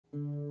God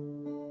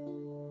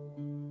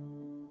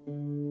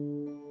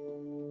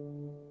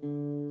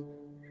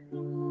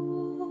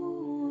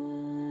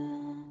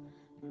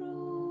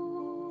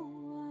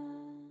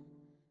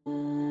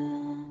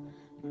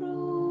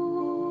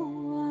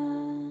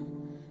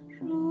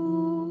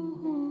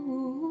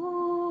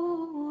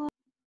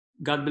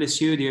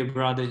bless you, dear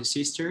brothers and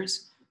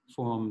sisters,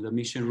 from the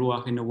Mission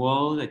Ruach in the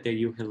world. I tell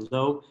you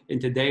hello. And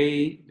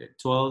today, the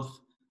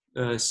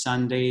 12th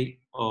Sunday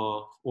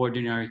of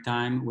Ordinary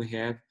Time, we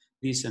have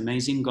this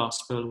amazing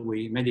gospel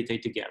we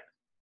meditate together.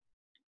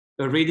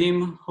 A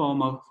reading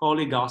from a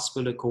Holy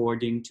Gospel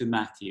according to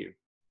Matthew.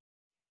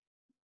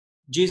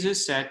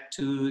 Jesus said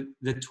to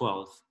the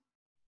 12,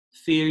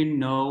 "Fear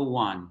no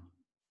one.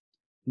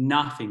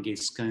 Nothing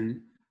is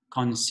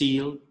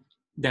concealed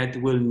that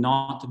will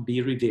not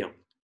be revealed,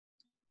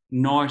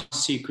 nor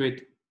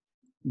secret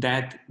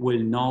that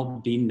will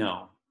not be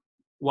known.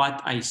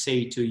 What I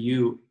say to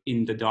you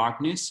in the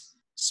darkness,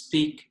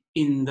 speak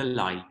in the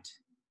light.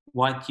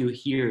 What you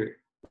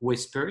hear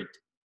whispered,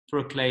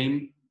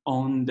 proclaim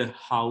on the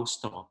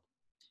housetop.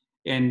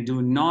 And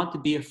do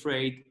not be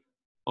afraid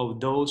of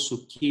those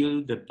who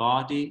kill the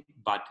body,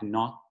 but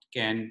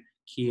can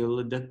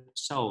kill the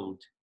soul.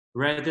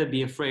 Rather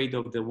be afraid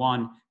of the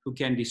one who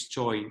can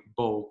destroy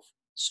both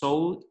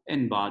soul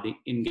and body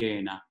in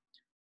Gehenna.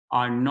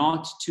 Are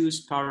not 2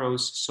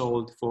 sparrows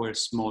sold for a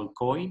small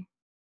coin?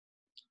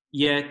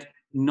 Yet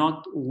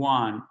not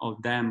one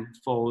of them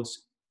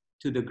falls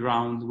to the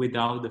ground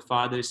without the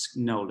Father's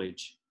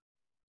knowledge.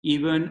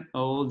 Even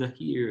all the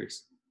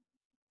hairs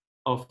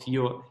of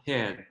your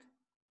head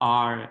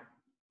are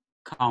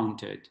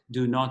counted.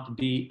 Do not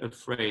be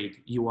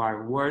afraid. You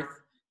are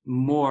worth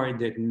more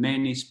than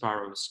many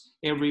sparrows.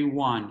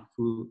 Everyone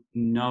who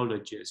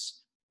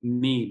acknowledges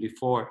me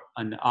before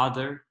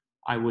another,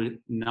 I will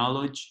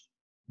acknowledge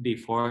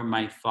before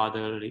my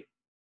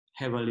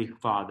heavenly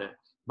Father.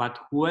 But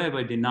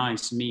whoever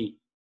denies me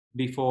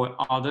before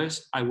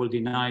others, I will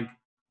deny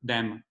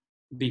them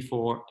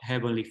before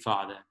Heavenly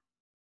Father."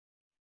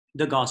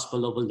 The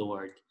Gospel of the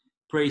Lord.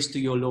 Praise to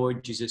your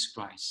Lord Jesus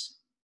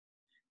Christ.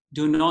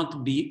 Do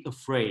not be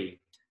afraid.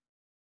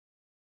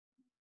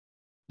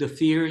 The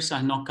fears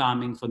are not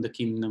coming from the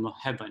kingdom of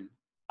heaven,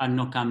 are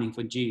not coming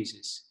from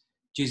Jesus.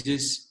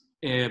 Jesus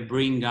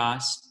brings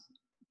us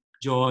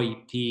joy,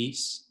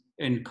 peace,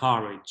 and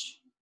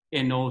courage.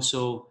 And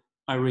also,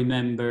 I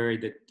remember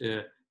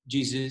that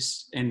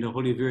Jesus and the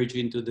Holy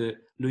Virgin to the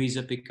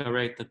Luisa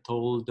Picaretta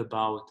told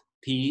about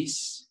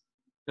peace,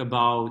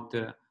 about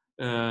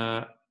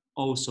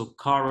also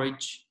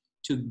courage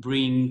to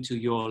bring to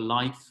your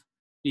life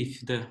if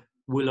the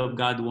will of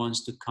God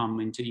wants to come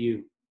into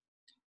you.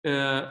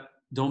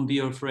 Don't be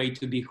afraid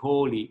to be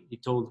holy, he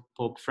told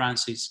Pope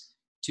Francis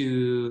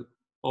to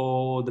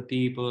all the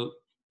people.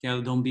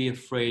 Don't be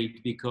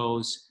afraid,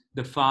 because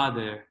the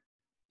Father,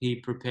 he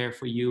prepared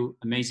for you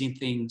amazing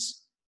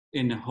things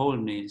in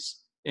holiness.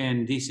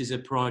 And this is a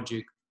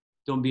project.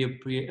 Don't be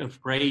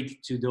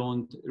afraid to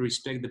don't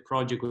respect the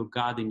project of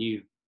God in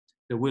you,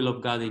 the will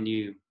of God in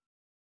you.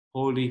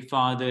 Holy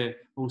Father,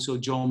 also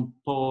John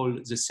Paul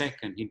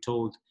II, he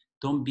told,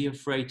 don't be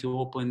afraid to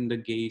open the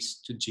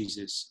gates to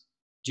Jesus.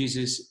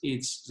 Jesus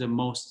is the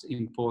most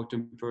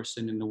important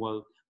person in the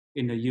world,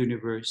 in the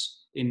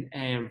universe, in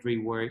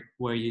everywhere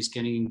where he's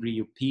going to bring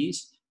you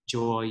peace,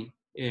 joy,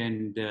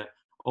 and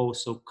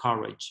also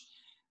courage.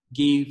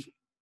 Give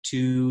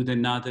to the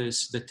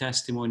others the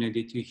testimony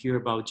that you hear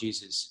about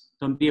Jesus.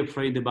 Don't be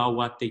afraid about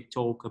what they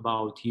talk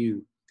about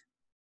you,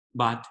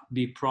 but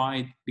be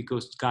proud,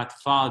 because God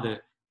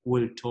Father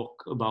will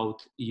talk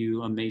about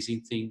you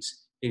amazing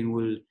things and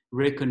will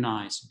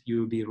recognize,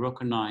 you will be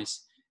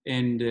recognized,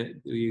 and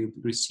you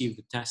receive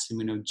the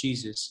testimony of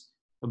Jesus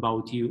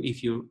about you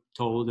if you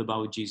told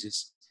about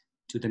Jesus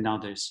to the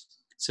others.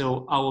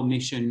 So our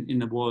mission in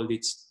the world,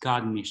 it's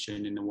God's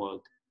mission in the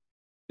world.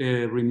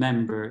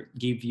 Remember,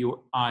 give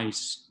your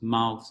eyes,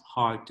 mouth,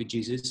 heart to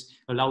Jesus.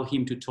 Allow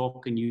him to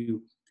talk in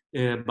you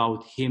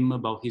about him,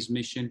 about his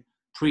mission.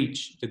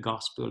 Preach the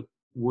gospel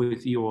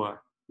with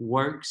your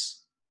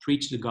works.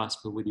 Preach the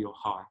gospel with your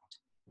heart.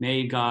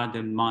 May God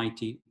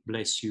Almighty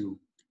bless you,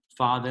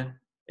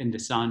 Father, and the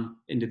Son,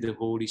 and the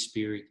Holy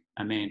Spirit.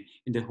 Amen.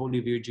 And the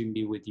Holy Virgin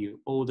be with you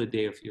all the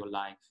day of your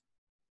life.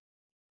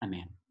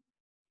 Amen.